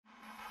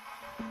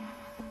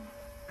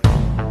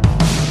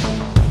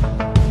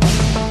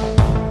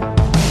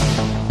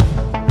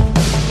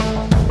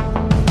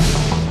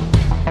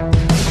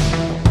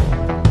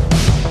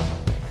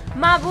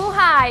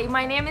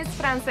my name is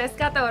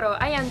Franceska Toro.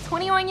 I am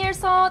 21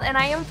 years old and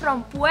I am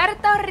from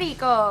Puerto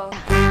Rico.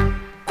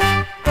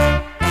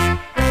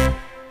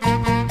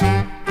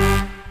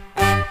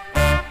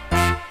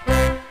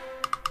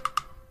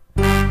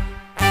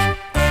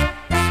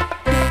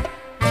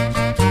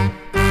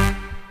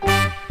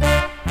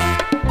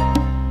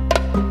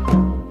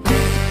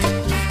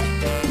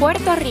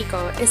 Puerto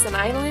Rico is an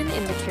island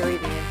in the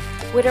Caribbean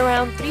with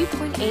around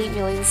 3.8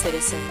 million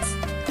citizens.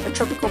 A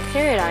tropical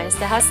paradise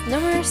that has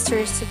numerous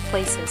touristic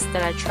places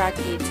that attract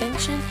the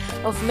attention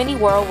of many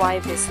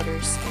worldwide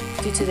visitors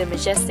due to the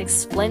majestic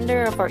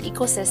splendor of our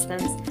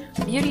ecosystems,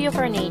 beauty of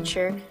our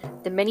nature,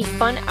 the many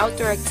fun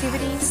outdoor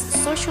activities,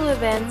 social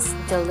events,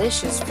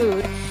 delicious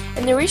food,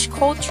 and the rich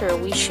culture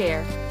we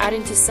share,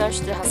 adding to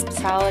such the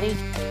hospitality,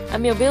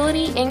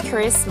 amiability, and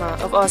charisma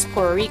of us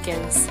Puerto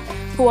Ricans,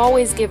 who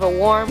always give a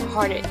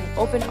warm-hearted and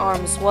open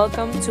arms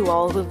welcome to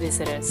all who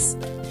visit us.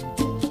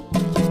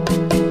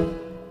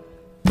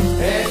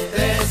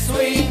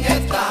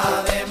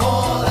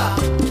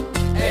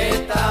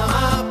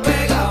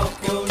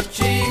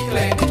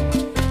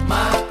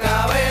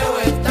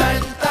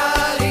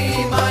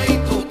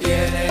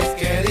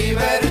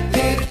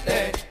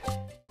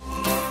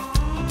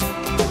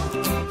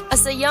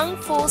 As a young,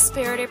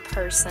 full-spirited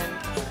person,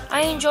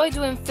 I enjoy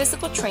doing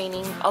physical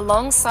training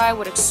alongside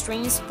with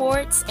extreme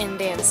sports and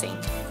dancing.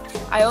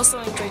 I also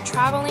enjoy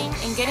traveling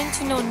and getting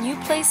to know new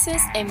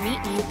places and meet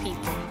new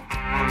people.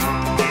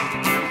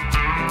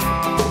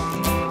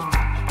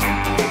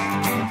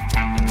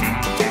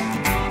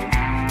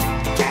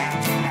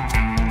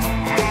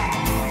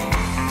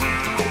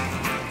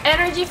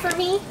 Energy for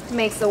me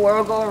makes the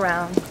world go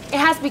around. It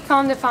has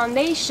become the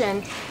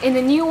foundation in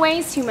the new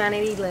ways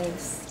humanity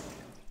lives.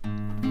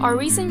 Our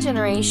recent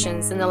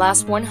generations in the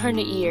last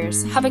 100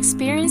 years have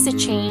experienced a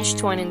change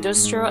to an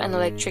industrial and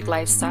electric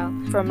lifestyle.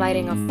 From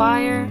lighting a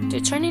fire to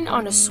turning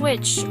on a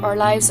switch, our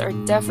lives are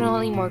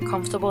definitely more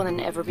comfortable than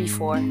ever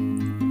before.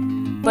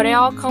 But it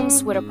all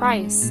comes with a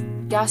price: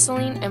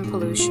 gasoline and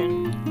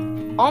pollution.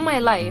 All my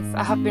life,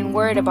 I have been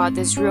worried about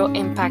this real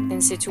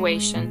impacting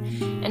situation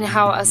and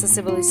how, as a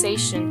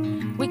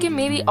civilization, we can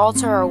maybe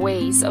alter our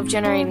ways of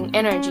generating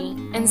energy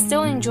and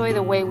still enjoy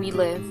the way we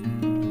live.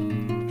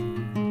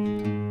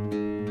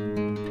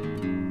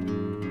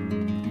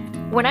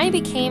 When I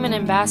became an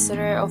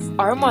ambassador of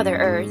our Mother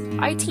Earth,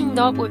 I teamed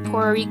up with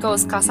Puerto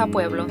Rico's Casa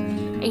Pueblo,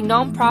 a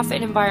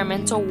non-profit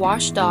environmental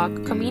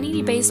watchdog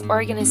community-based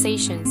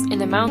organizations in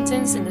the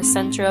mountains in the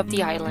center of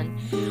the island,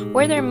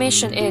 where their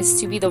mission is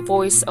to be the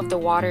voice of the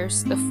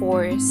waters, the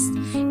forests,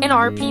 and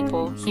our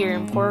people here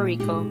in Puerto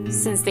Rico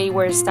since they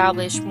were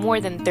established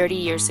more than 30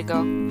 years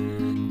ago.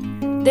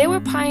 They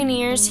were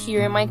pioneers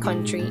here in my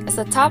country as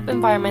the top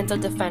environmental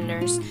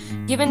defenders,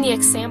 given the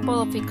example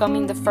of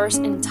becoming the first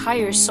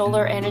entire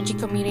solar energy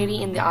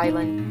community in the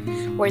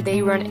island, where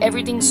they run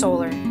everything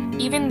solar,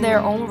 even their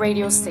own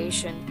radio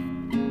station.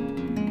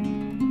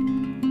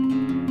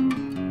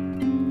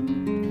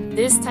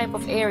 This type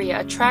of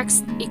area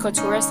attracts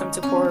ecotourism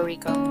to Puerto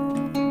Rico.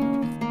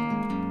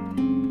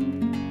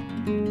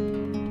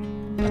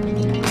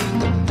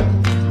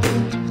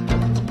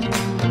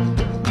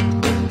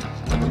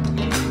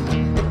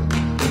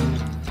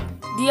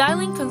 The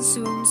island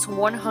consumes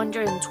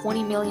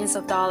 $120 million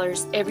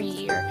every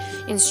year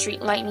in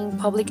street lighting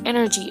public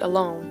energy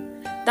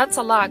alone. That's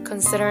a lot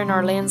considering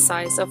our land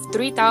size of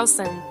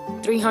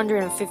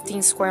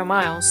 3,315 square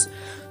miles.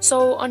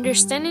 So,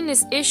 understanding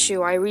this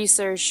issue, I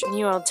researched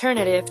new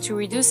alternative to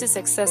reduce this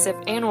excessive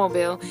annual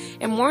bill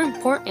and, more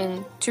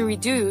important, to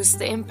reduce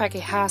the impact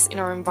it has in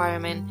our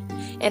environment.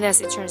 And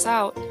as it turns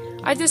out,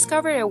 I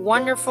discovered a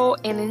wonderful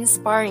and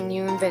inspiring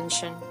new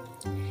invention.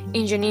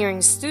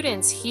 Engineering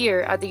students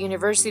here at the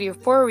University of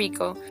Puerto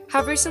Rico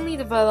have recently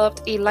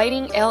developed a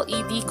lighting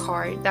LED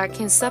card that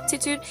can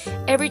substitute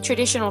every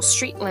traditional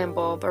street lamp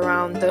bulb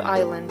around the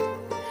island.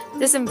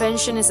 This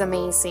invention is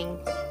amazing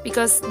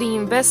because the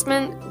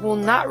investment will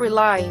not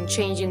rely on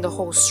changing the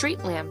whole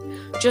street lamp,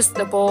 just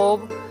the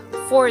bulb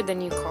for the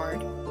new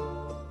card.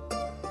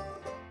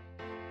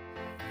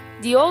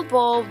 The old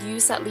bulb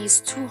used at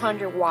least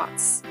 200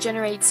 watts,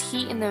 generates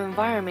heat in the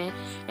environment,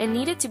 and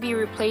needed to be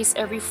replaced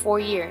every 4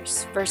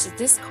 years, versus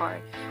this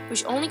card,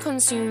 which only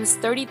consumes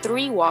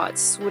 33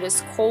 watts with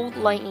its cold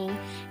lightning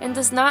and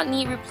does not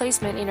need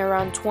replacement in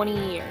around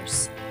 20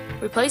 years.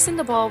 Replacing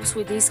the bulbs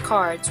with these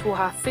cards will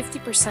have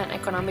 50%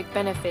 economic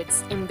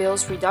benefits in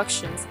bills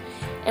reductions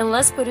and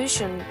less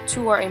pollution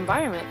to our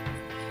environment.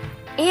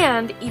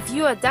 And if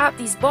you adapt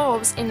these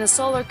bulbs in the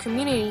solar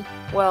community,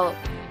 well,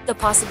 the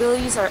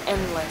possibilities are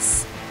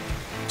endless.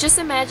 Just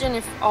imagine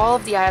if all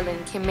of the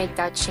island can make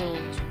that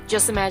change.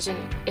 Just imagine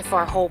if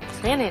our whole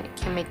planet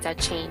can make that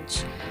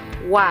change.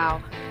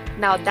 Wow,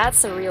 now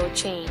that's a real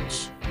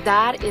change.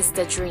 That is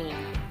the dream.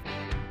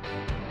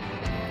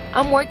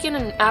 I'm working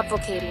on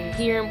advocating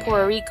here in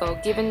Puerto Rico,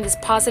 giving this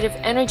positive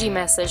energy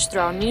message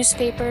throughout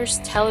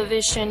newspapers,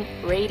 television,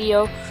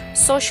 radio,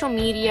 social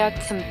media,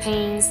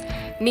 campaigns,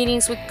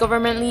 meetings with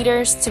government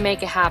leaders to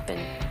make it happen.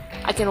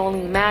 I can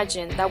only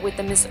imagine that with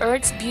the Miss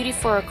Earth's Beauty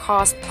for a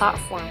Cause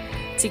platform,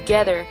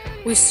 together,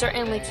 we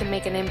certainly can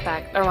make an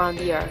impact around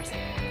the earth.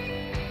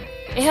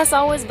 It has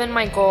always been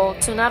my goal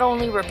to not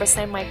only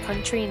represent my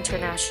country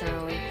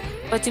internationally,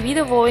 but to be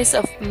the voice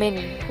of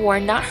many who are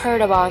not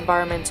heard about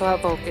environmental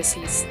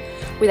advocacies,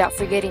 without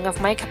forgetting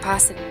of my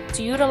capacity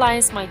to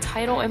utilize my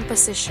title and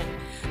position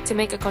to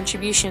make a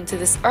contribution to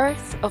this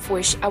earth of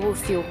which I will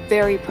feel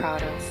very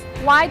proud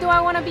of. Why do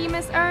I want to be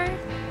Miss Earth?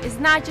 It's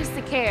not just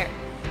to care.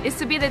 It's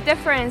to be the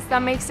difference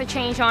that makes a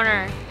change on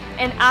Earth.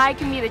 And I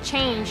can be the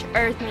change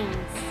Earth needs.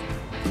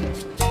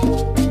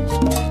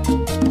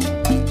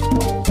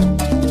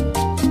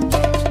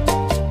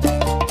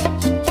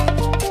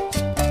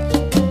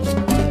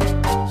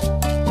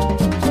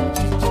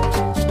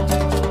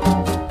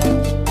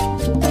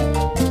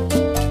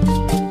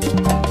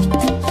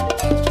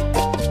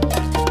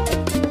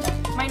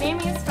 My name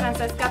is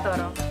Franceska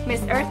Toro,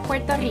 Miss Earth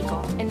Puerto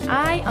Rico, and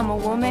I am a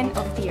woman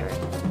of the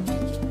earth.